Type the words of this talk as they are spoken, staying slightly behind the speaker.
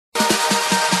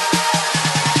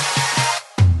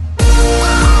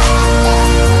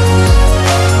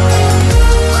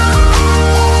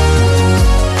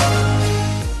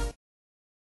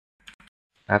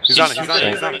He's on it,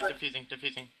 Absolutely. he's on it, he's on it.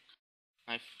 Defusing.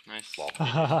 Nice.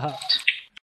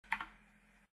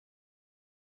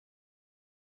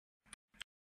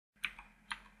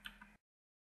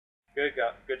 Good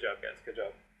job, guys. Good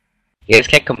job. You guys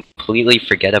can't completely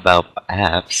forget about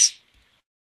apps.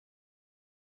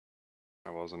 I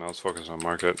wasn't, I was focused on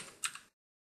market.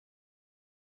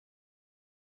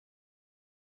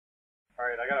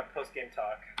 Alright, I got a post-game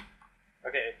talk.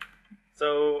 Okay,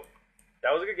 so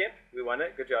that was a good game. We won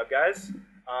it. Good job, guys.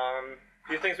 A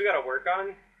few things we gotta work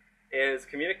on is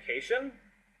communication.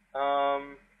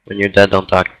 When you're dead, don't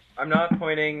talk. I'm not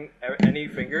pointing any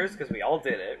fingers because we all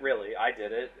did it. Really, I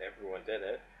did it. Everyone did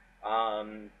it.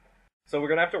 So we're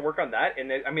gonna have to work on that.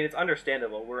 And I mean, it's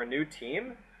understandable. We're a new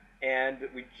team, and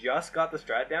we just got the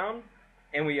strat down,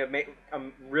 and we have made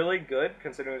really good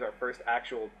considering it was our first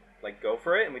actual go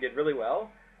for it, and we did really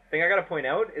well. Thing I gotta point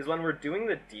out is when we're doing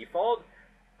the default,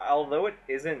 although it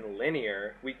isn't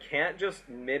linear, we can't just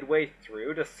midway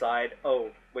through decide,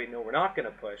 oh wait, no, we're not gonna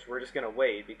push. We're just gonna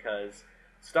wait because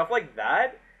stuff like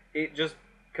that, it just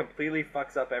completely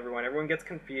fucks up everyone. Everyone gets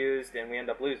confused, and we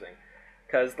end up losing.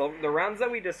 Because the rounds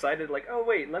that we decided, oh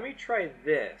wait, let me try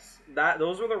this.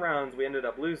 Those were the rounds we ended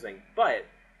up losing. But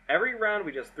every round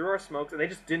we just threw our smokes, and they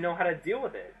just didn't know how to deal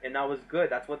with it, and that was good.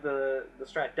 That's what the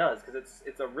strat does, because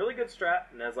it's a really good strat,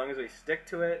 and as long as we stick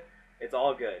to it, it's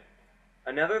all good.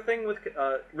 Another thing with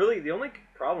really the only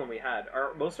problem we had,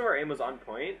 most of our aim was on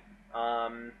point.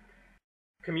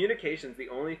 Communication's the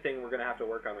only thing we're gonna have to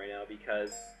work on right now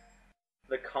because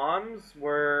the comms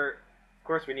were, of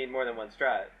course, we need more than one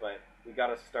strat, but we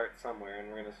gotta start somewhere, and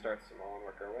we're gonna start small and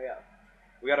work our way up.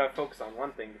 We gotta focus on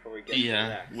one thing before we get to the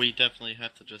next. Yeah, we definitely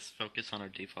have to just focus on our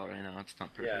default right now. It's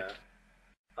not perfect.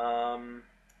 Yeah.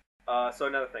 So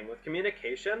another thing with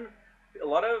communication, a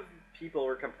lot of people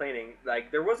were complaining.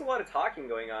 There was a lot of talking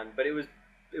going on, but it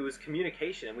was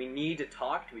communication, and we need to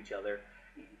talk to each other.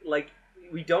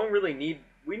 We don't really need.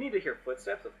 We need to hear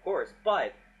footsteps, of course,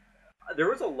 but there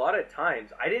was a lot of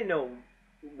times I didn't know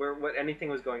what anything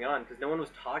was going on because no one was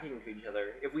talking to each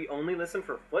other. If we only listened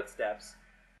for footsteps,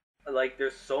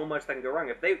 there's so much that can go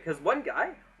wrong. Because one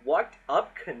guy walked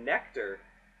up connector,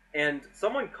 and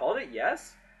someone called it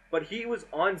yes, but he was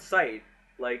on site,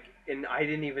 and I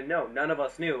didn't even know. None of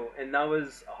us knew, and that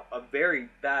was a very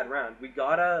bad round. We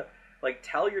gotta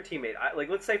tell your teammate.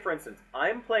 Let's say for instance,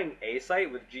 I'm playing A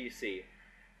site with GC.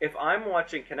 If I'm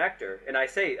watching connector, and I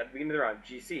say at the beginning of the round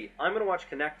GC, I'm gonna watch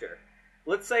connector.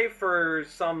 Let's say for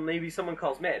maybe someone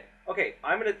calls mid. Okay,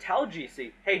 I'm gonna tell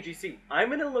GC, hey GC, I'm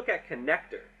gonna look at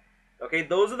connector. Okay,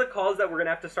 those are the calls that we're going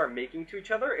to have to start making to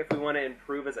each other if we want to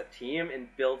improve as a team and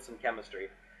build some chemistry.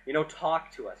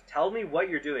 Talk to us. Tell me what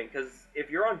you're doing, because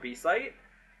if you're on B site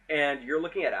and you're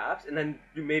looking at apps, and then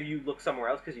maybe you look somewhere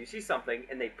else because you see something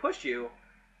and they push you,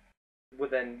 well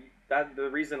then that's the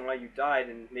reason why you died,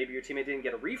 and maybe your teammate didn't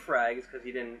get a refrag is because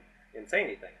he didn't say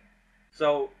anything.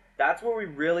 So that's what we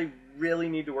really, really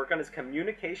need to work on is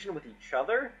communication with each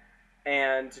other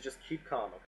and to just keep calm.